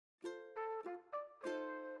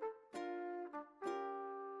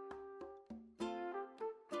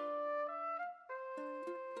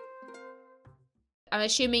I'm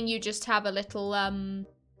assuming you just have a little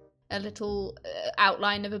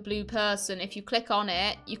outline of a blue person. If you click on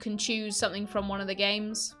it, you can choose something from one of the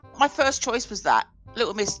games. My first choice was that.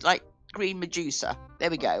 Little Miss, like, Green Medusa. There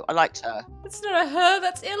we go. I liked her. It's not a her,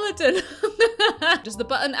 that's Illidan. Does the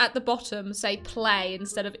button at the bottom say play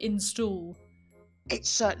instead of install? It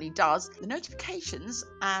certainly does. The notifications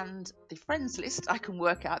and the friends list I can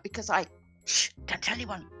work out because shh, don't tell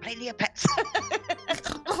anyone. Play Neopets.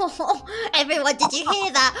 Oh, everyone, did you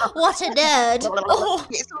hear that? What a nerd. Oh.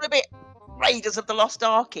 It's all a bit Raiders of the Lost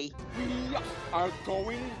Arky. We are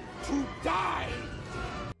going to die.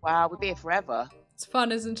 Wow, we'll be here forever. It's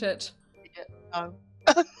fun, isn't it? No.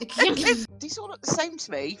 These all look the same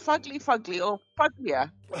to me. Fugly or Fuglier.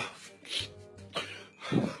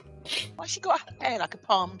 Why she got her hair like a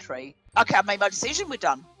palm tree? Okay, I've made my decision. We're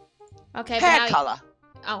done. Okay, hair colour.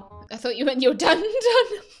 Oh, I thought you meant you're done.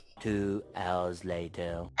 2 hours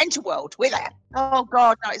later. Enter world. We're there. Oh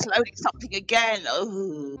God, now it's loading something again.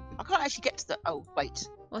 Oh, I can't actually get to the. Oh wait.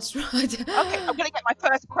 What's right? Okay, I'm gonna get my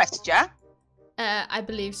first quest, yeah? I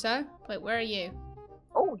believe so. Wait, where are you?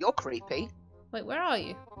 Oh, you're creepy. Wait, where are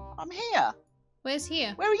you? I'm here. Where's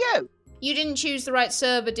here? Where are you? You didn't choose the right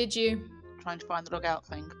server, did you? Trying to find the log out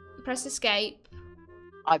thing. Press escape.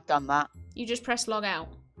 I've done that. You just press log out.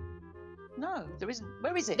 No, there isn't.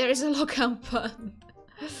 Where is it? There is a log out button.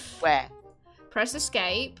 Where? Press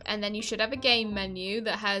escape, and then you should have a game menu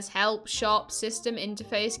that has help, shop, system,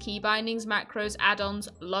 interface, key bindings, macros, add-ons,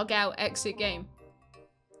 log out, exit game.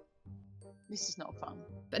 This is not fun.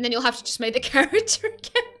 And then you'll have to just make the character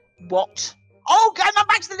again. What? Oh, God, I'm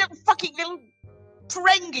back to the little fucking little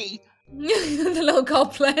Ferengi. The little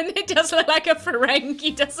goblin. It does look like a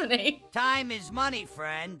Ferengi, doesn't he? Time is money,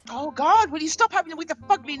 friend. Oh, God, will you stop having it with the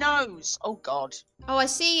fugly nose? Oh, God. Oh, I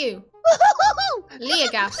see you.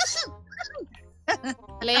 Leogaff.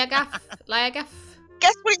 Leogaff.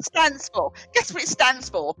 Guess what it stands for? Guess what it stands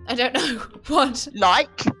for? I don't know. What?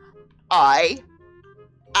 Like, I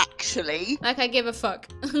actually. Like I give a fuck.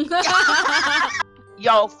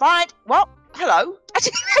 You'll find. What? Hello? You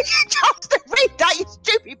just read that, you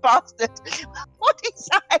stupid bastard. What did he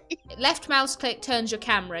say? Left mouse click turns your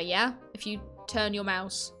camera, yeah? If you turn your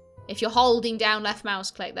mouse. If you're holding down left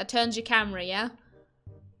mouse click, that turns your camera, yeah?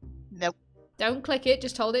 Nope. Don't click it,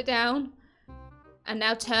 just hold it down. And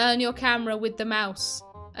now turn your camera with the mouse.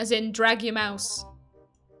 As in, drag your mouse.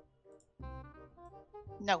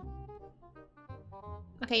 No.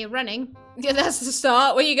 Okay, you're running. Yeah, that's the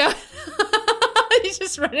start. Where you go? He's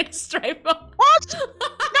just running straight for. What?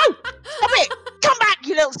 No! Stop it! Come back,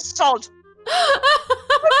 you little sod! Where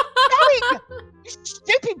are you going? You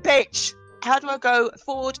stupid bitch! How do I go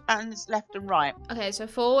forward and left and right? Okay, so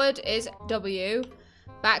forward is W.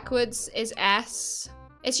 Backwards is S.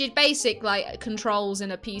 It's your basic, like, controls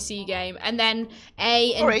in a PC game. And then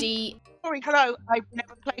A and D. Sorry, hello. I've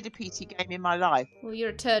never played a PC game in my life. Well, you're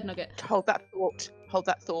a turd nugget. Hold that thought. Hold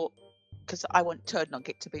that thought. Because I want Turd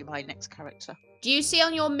Nugget to be my next character. Do you see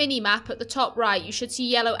on your mini-map at the top right, you should see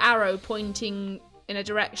yellow arrow pointing in a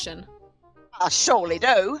direction? I surely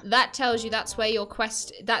do. That tells you that's where your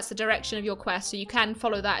quest, that's the direction of your quest, so you can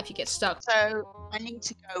follow that if you get stuck. So, I need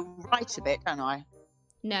to go right a bit, don't I?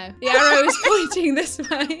 No. The arrow is pointing this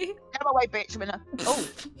way. Come away, bitch. I'm in a... Oh,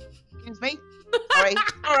 excuse me. Sorry.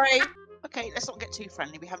 Sorry. Okay, let's not get too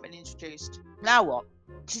friendly. We haven't been introduced. Now what?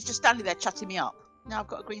 She's just standing there chatting me up. Now I've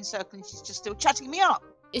got a green circle and she's just still chatting me up.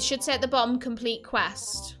 It should say at the bottom, complete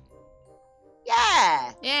quest.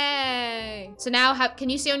 Yeah. Yay. So now, can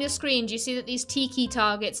you see on your screen, do you see that these tiki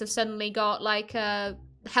targets have suddenly got, like,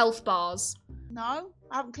 health bars? No,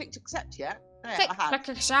 I haven't clicked accept yet. Yeah, click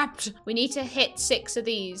accept. We need to hit 6 of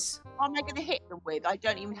these. What am I going to hit them with? I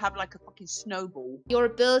don't even have, like, a fucking snowball. Your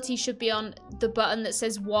ability should be on the button that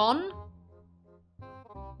says 1.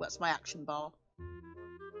 What's my action bar?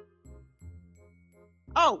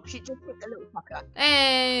 Oh, she just hit the little fucker.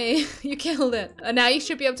 Hey, you killed it. And now you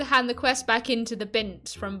should be able to hand the quest back into the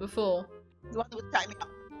bint from before. The one that was chatting me up.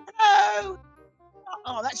 Hello!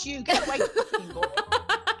 Oh, that's you. Get away from me, boy.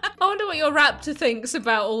 I wonder what your raptor thinks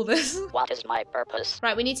about all this. What is my purpose?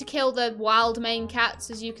 Right, we need to kill the wild main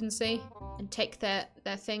cats, as you can see. And take their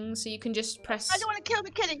things, so you can just press... I don't want to kill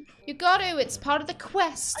the kitty. You got to, it's part of the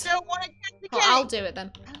quest. I don't want to kill the kitty. Oh, I'll do it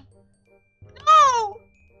then. No!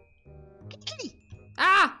 Kitty.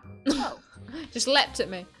 Ah! Oh. Just leapt at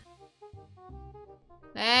me.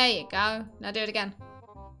 There you go. Now do it again.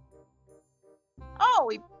 Oh,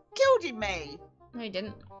 he killed me. No, he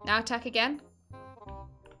didn't. Now attack again. Oh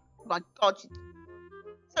my God.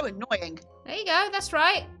 So annoying. There you go. That's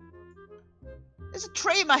right. There's a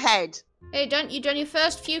tree in my head. Hey, you've done your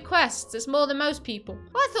first few quests. It's more than most people.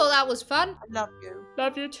 Well, I thought that was fun. I love you.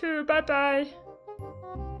 Love you too. Bye bye.